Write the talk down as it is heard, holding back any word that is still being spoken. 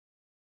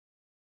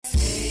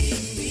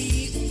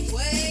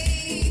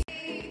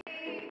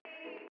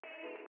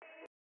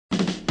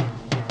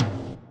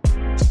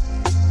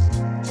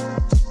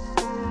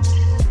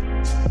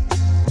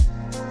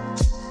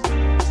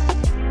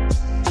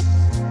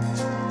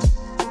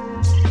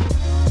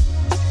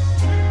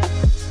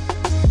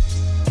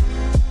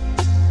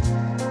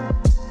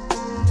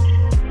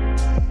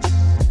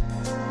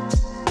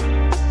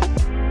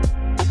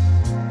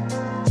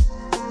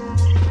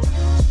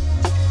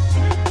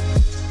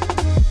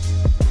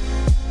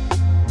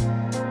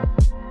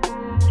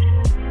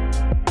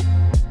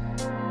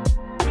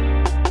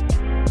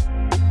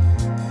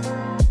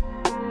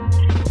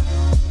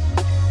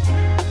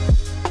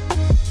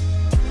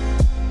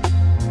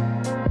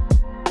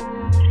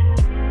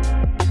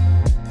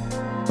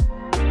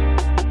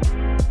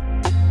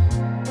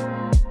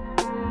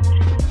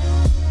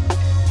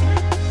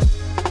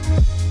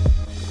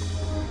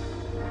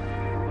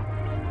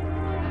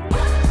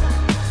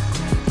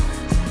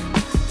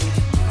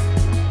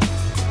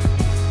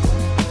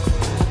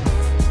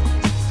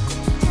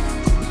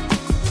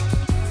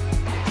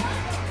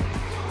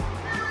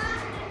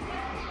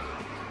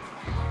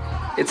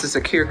It's a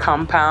secure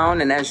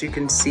compound, and as you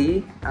can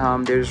see,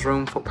 there's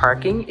room for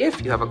parking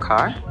if you have a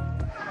car.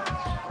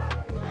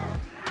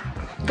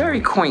 Very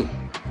quaint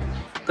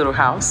little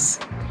house.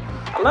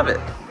 I love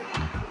it.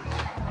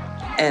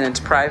 And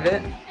it's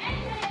private,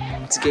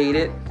 it's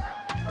gated,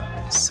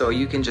 so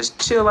you can just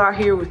chill out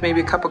here with maybe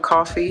a cup of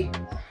coffee.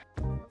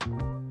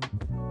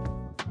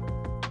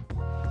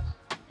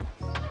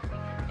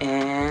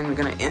 And we're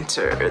gonna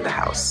enter the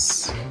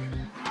house.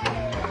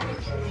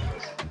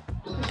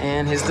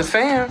 And here's the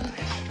fam.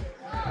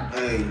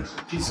 Hey,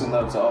 peace and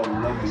love to all the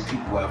lovely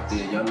people out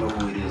there. Y'all know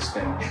who it is,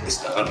 fam. It's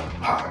the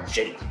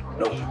unapologetic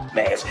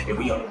Nomads, and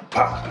we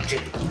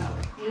unapologetic.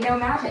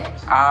 Nomadic.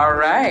 All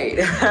right.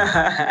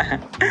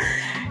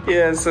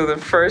 Yeah, so the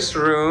first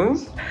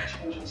room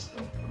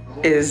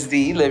is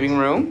the living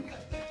room.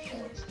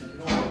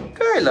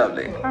 Very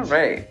lovely. All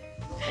right.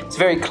 It's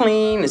very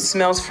clean. It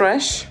smells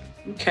fresh.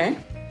 Okay.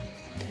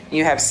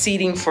 You have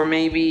seating for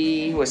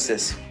maybe, what's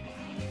this?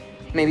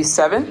 Maybe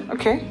 7.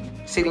 Okay.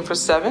 Seating for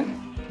 7.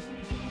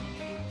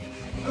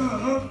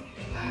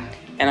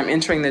 And I'm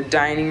entering the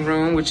dining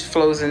room, which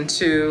flows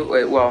into,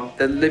 well,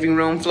 the living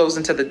room flows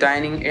into the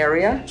dining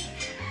area.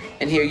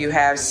 And here you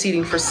have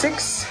seating for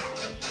 6.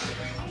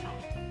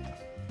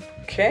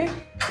 Okay,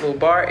 little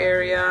bar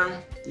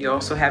area. You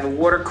also have a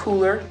water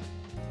cooler.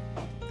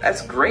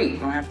 That's great. You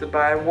don't have to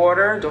buy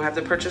water, don't have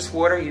to purchase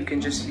water. You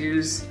can just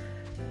use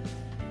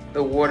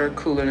the water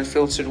cooler and the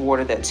filtered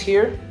water that's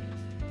here.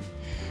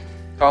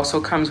 It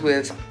also comes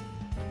with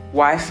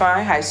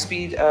Wi-Fi,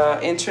 high-speed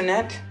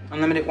internet,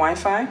 unlimited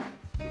Wi-Fi.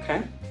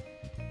 Okay.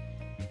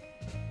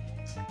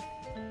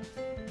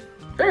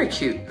 Very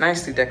cute,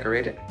 nicely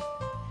decorated.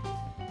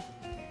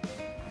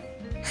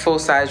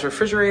 Full-size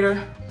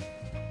refrigerator.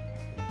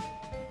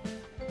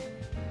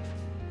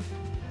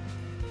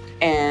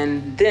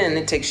 And then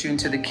it takes you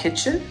into the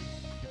kitchen.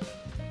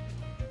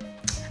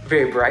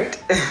 Very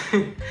bright.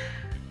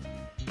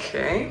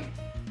 Okay.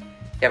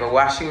 You have a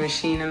washing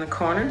machine in the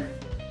corner.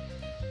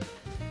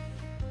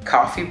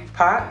 Coffee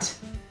pot,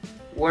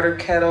 water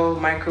kettle,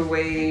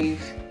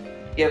 microwave.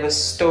 You have a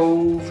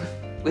stove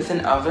with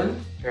an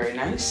oven. Very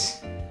nice.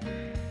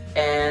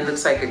 And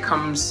looks like it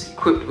comes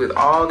equipped with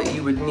all that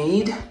you would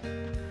need.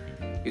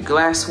 Your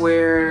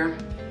glassware.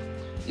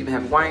 You even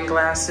have wine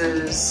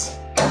glasses.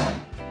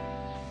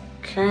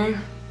 Okay.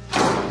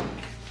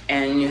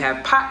 And you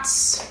have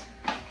pots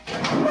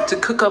to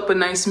cook up a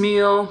nice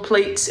meal,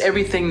 plates,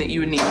 everything that you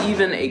would need,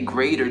 even a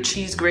grater,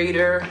 cheese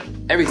grater,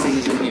 everything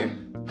is in here.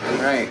 All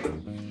right.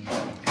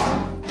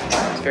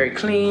 It's very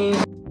clean.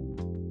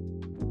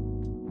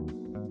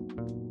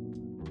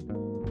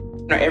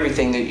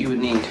 Everything that you would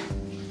need.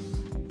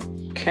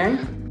 Okay.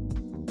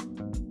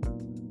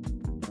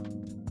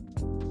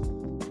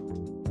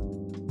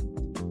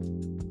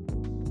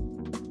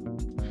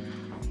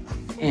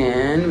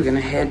 And we're gonna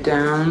head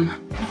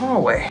down the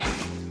hallway.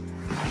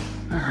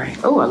 All right.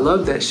 Oh, I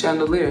love that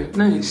chandelier.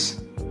 Nice.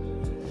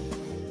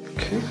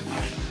 Okay.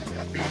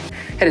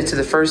 Headed to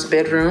the first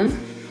bedroom.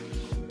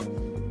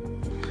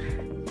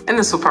 And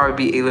this will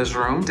probably be Ayla's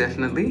room,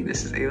 definitely.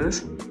 This is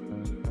Ayla's.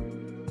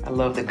 I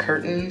love the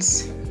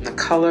curtains, the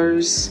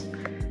colors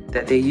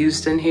that they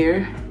used in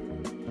here.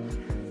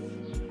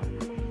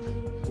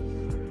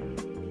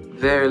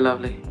 Very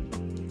lovely.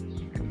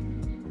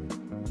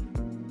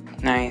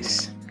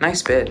 Nice.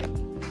 Nice bed.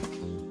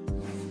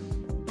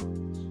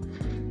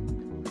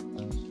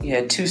 You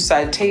had 2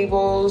 side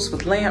tables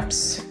with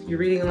lamps, your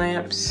reading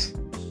lamps.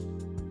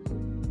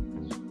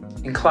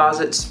 And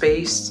closet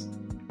space.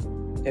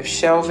 You have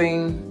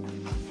shelving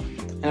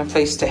and a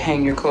place to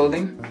hang your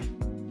clothing.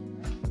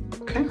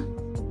 Okay.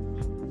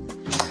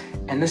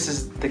 And this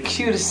is the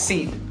cutest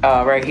seat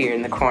right here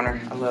in the corner.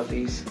 I love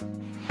these.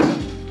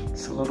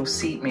 It's a little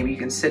seat. Maybe you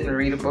can sit and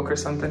read a book or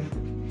something.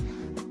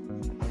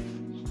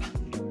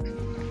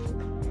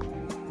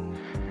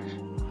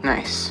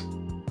 Nice.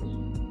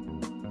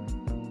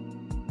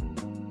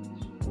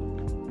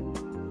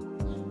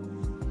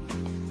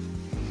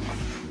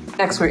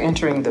 Next, we're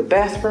entering the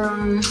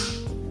bathroom.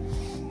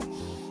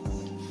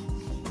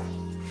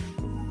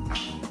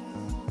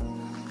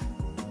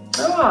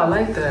 Oh, I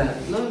like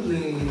that.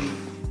 Lovely.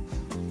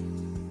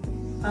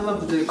 I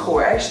love the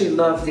decor. I actually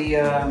love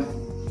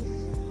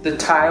the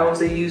tiles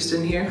they used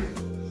in here.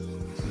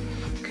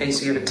 Okay,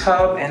 so you have a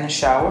tub and a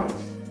shower.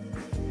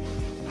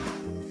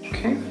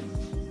 Okay.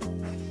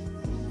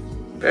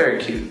 Very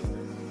cute.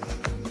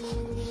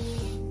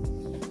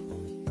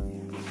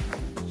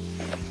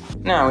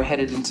 Now we're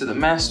headed into the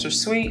master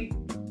suite.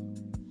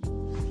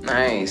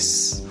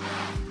 Nice.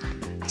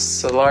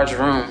 It's a large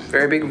room,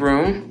 very big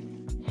room.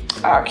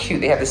 Ah, cute.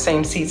 They have the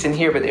same seats in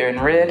here, but they're in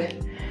red.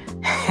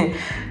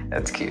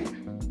 That's cute.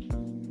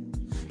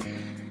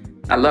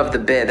 I love the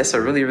bed. That's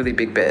a really, really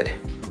big bed.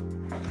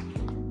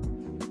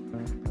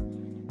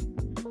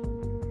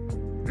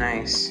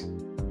 Nice.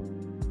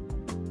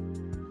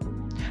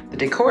 The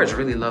decor is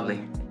really lovely.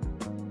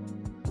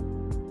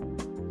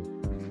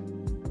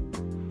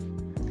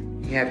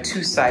 You have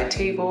 2 side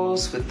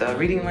tables with the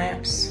reading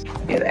lamps.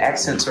 Yeah, the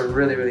accents are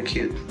really, really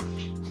cute.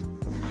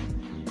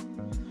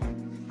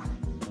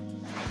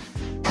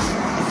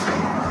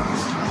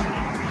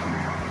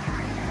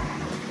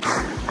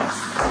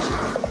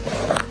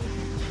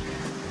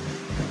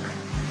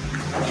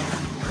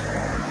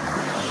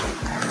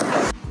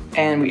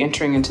 And we're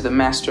entering into the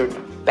master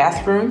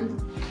bathroom.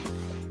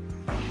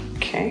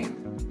 Okay.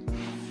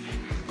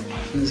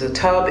 There's a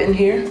tub in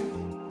here,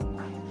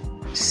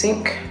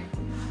 sink.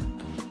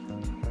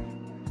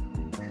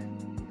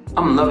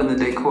 I'm loving the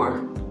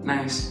decor,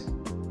 nice.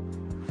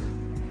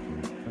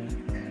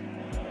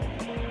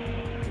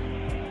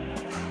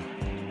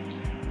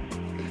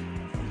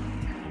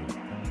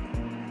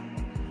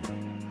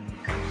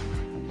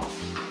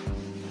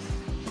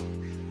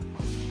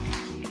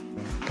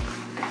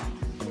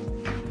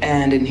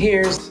 And in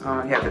here,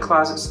 you have the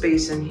closet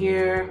space in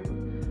here.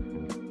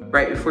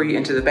 Right before you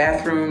enter the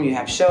bathroom, you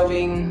have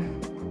shelving.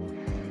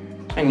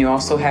 And you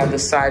also have the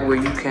side where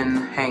you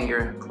can hang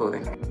your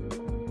clothing.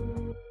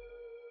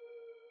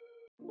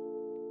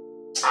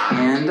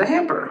 And a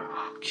hamper,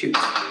 cute,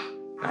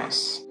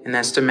 nice. And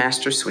that's the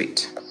master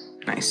suite,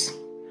 nice.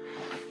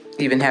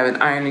 Even have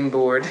an ironing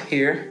board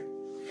here.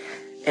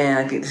 And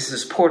I think this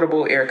is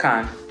portable air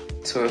con.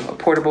 So a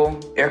portable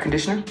air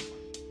conditioner,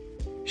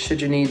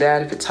 should you need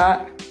that if it's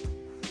hot.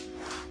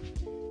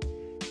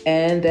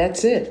 And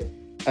that's it.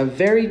 A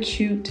very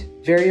cute,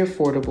 very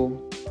affordable,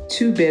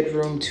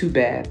 2-bedroom,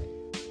 2-bath,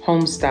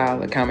 home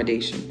style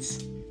accommodations.